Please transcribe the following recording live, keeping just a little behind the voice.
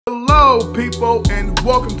Hello, people, and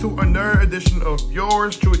welcome to another edition of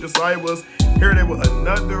yours truly, Josiah was here today with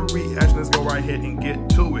another reaction. Let's go right ahead and get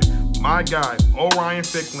to it. My guy, Orion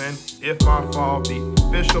Ficklin, If I Fall, the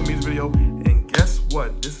official music video, and guess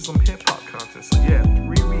what? This is some hip hop content. So yeah,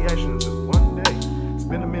 3 reactions in one day. It's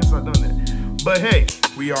been a minute since I've done that, but hey,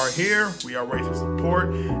 we are here. We are ready to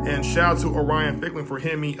support, and shout out to Orion Ficklin for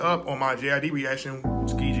hitting me up on my JID reaction,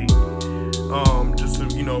 Skiji. Just to,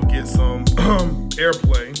 get some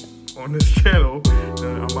airplay on this channel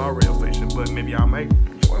on my radio station, but maybe I might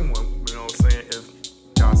join one, you know what I'm saying, if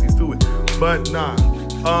y'all sees to it. But nah,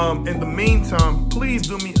 in the meantime, please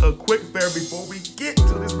do me a quick favor before we get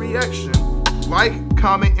to this reaction. Like,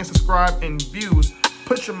 comment, and subscribe, and views.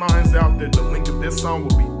 Put your minds out there. The link of this song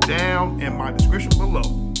will be down in my description below.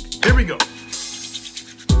 Here we go.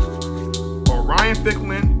 Orion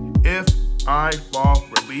Ficklin, If I Fall,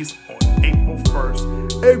 released on April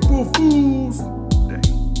 1st, April Fool's Day.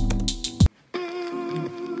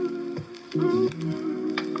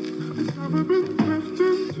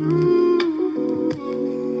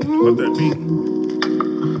 What that mean?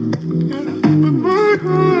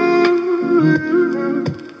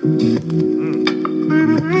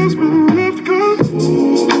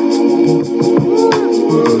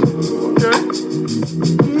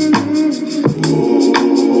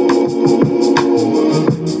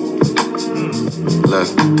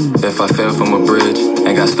 If I fell from a bridge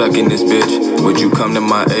and got stuck in this bitch, would you come to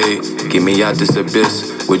my aid? Get me out this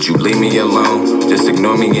abyss. Would you leave me alone? Just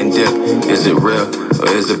ignore me and dip. Is it real or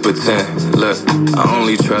is it pretend? Look, I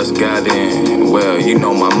only trust God and, well, you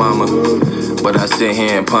know my mama. But I sit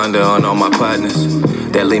here and ponder on all my partners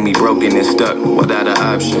that leave me broken and stuck without an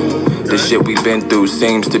option. The shit we've been through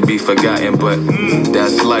seems to be forgotten, but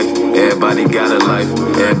that's life. Everybody got a life,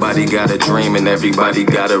 everybody got a dream, and everybody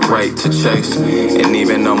got a right to chase. And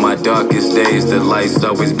even on my darkest days, the light's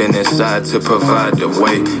always been inside to provide the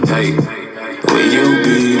way. Hey, will you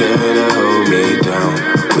be there to hold me down?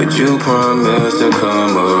 Would you promise to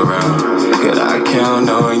come around? Could I count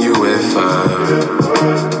on you if I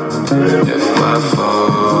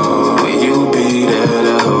fall? Will you be there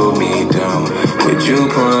to hold me down? Would you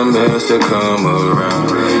promise to come around?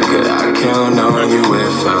 Could I count on you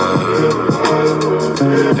if I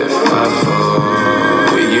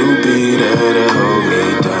fall? Will you be there to hold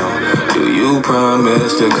me down? Do you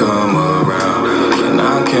promise to come around? Can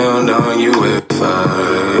I count on you if I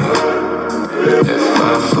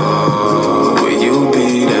fall? Will you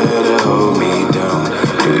be there to hold me down?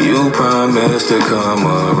 Do you promise to come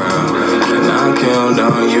around? Can I count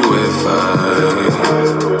on you if I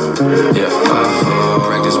fall?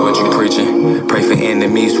 Practice what you preaching. Pray for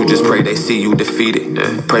enemies who just pray they see you defeated.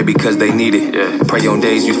 Pray because they need it. Pray on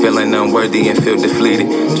days you feeling unworthy and feel defeated.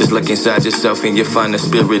 Just look inside yourself and you'll find the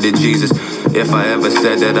spirit of Jesus. If I ever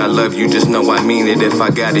said that I love you, just know I mean it. If I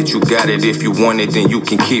got it, you got it. If you want it, then you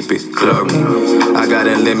can keep it. Glory. I got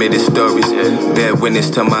unlimited stories. Bear witness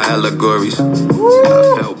to my allegories.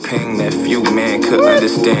 I felt pain that few men could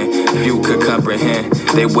understand, few could comprehend.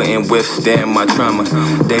 They wouldn't withstand my trauma.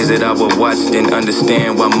 Days that I would watch, didn't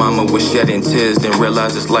understand why mama was shedding tears, then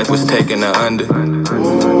realize this life was taking her under.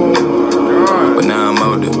 But now I'm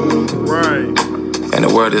older, and the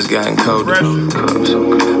world has gotten colder.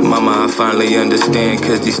 Mama, I finally understand,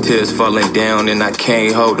 cause these tears falling down and I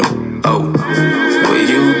can't hold them. Oh, will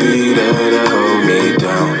you be there to hold me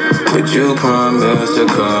down? Would you promise to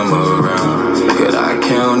come around? Could I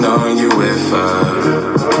count on you if I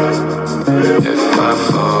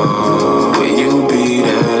fall? Will you be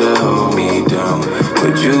there to hold me down?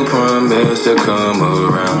 Would you promise to come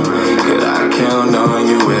around? Could I count on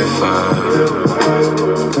you if I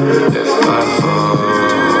fall?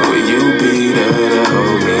 Will you be there to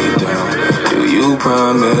hold me down? Do you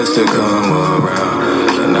promise to come around?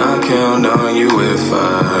 Can I count on you if I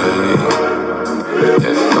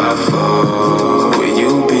fall? Will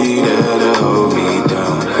you be there to hold me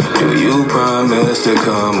down? Do you promise to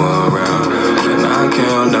come around? Can I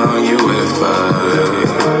count on you if I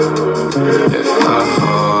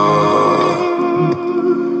fall?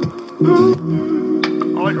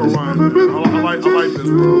 I like Orion, man. I like this,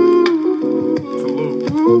 bro. Salute.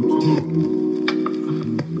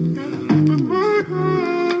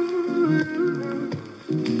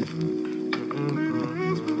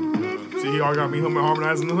 See, he already got me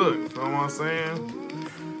harmonizing the hook. You know what I'm saying?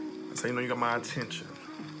 That's how you know you got my attention.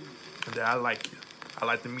 And that I like you. I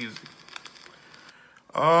like the music.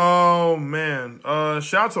 Oh, man.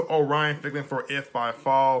 Shout out to Orion Ficklin for If I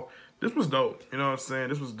Fall. This was dope. You know what I'm saying?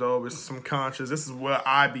 This was dope. It's some conscious. This is what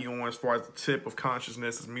I be on as far as the tip of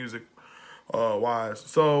consciousness is music wise.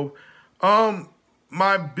 So,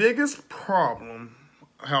 my biggest problem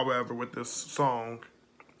however, with this song.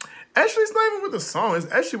 Actually, it's not even with the song. It's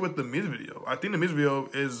actually with the music video. I think the music video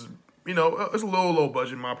is, you know, it's a little low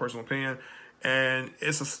budget in my personal opinion. And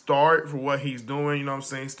it's a start for what he's doing, you know what I'm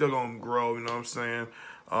saying? He's still going to grow, you know what I'm saying?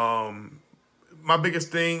 My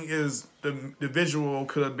biggest thing is the visual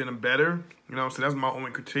could have been better, you know what I'm saying? That's my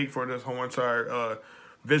only critique for this whole entire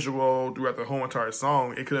visual throughout the whole entire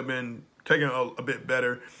song. It could have been taken a bit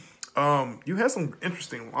better. You had some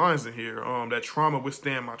interesting lines in here. That trauma,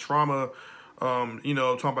 withstand my trauma. You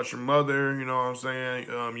know, talking about your mother, you know what I'm saying?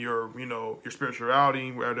 Your, you know, your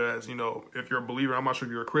spirituality, whether that's, you know, if you're a believer, I'm not sure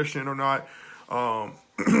if you're a Christian or not.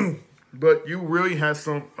 But you really had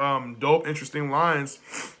some dope, interesting lines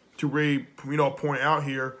to really, you know, point out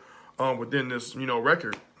here within this, you know,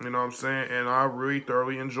 record. You know what I'm saying? And I really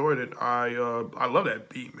thoroughly enjoyed it. I love that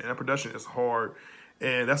beat, man. That production is hard.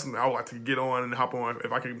 And that's something I would like to get on and hop on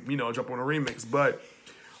if I could, you know, jump on a remix. But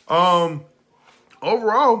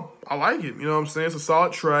overall, I like it. You know what I'm saying? It's a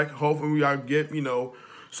solid track. Hopefully I get, you know,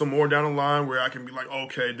 some more down the line where I can be like,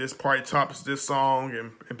 okay, this probably tops this song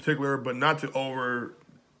in particular, but not to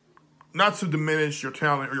diminish your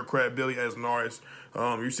talent or your credibility as an artist.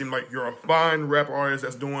 You seem like you're a fine rap artist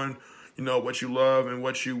that's doing, you know, what you love and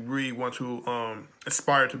what you really want to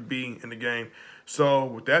aspire to be in the game. So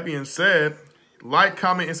with that being said, like,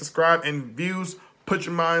 comment, and subscribe, and views. Put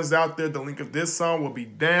your minds out there. The link of this song will be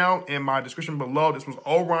down in my description below. This was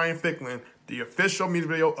Orion Ficklin, the official music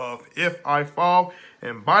video of If I Fall.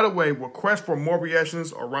 And by the way, request for more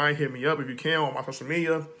reactions. Orion, hit me up if you can on my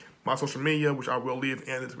social media, which I will leave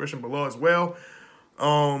in the description below as well.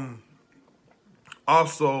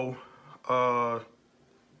 Also,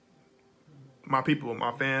 my people,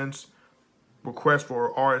 my fans, request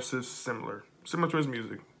for artists similar to his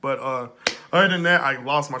music. But other than that, I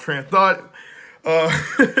lost my train of thought.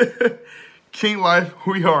 King Life,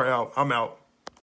 we are out. I'm out.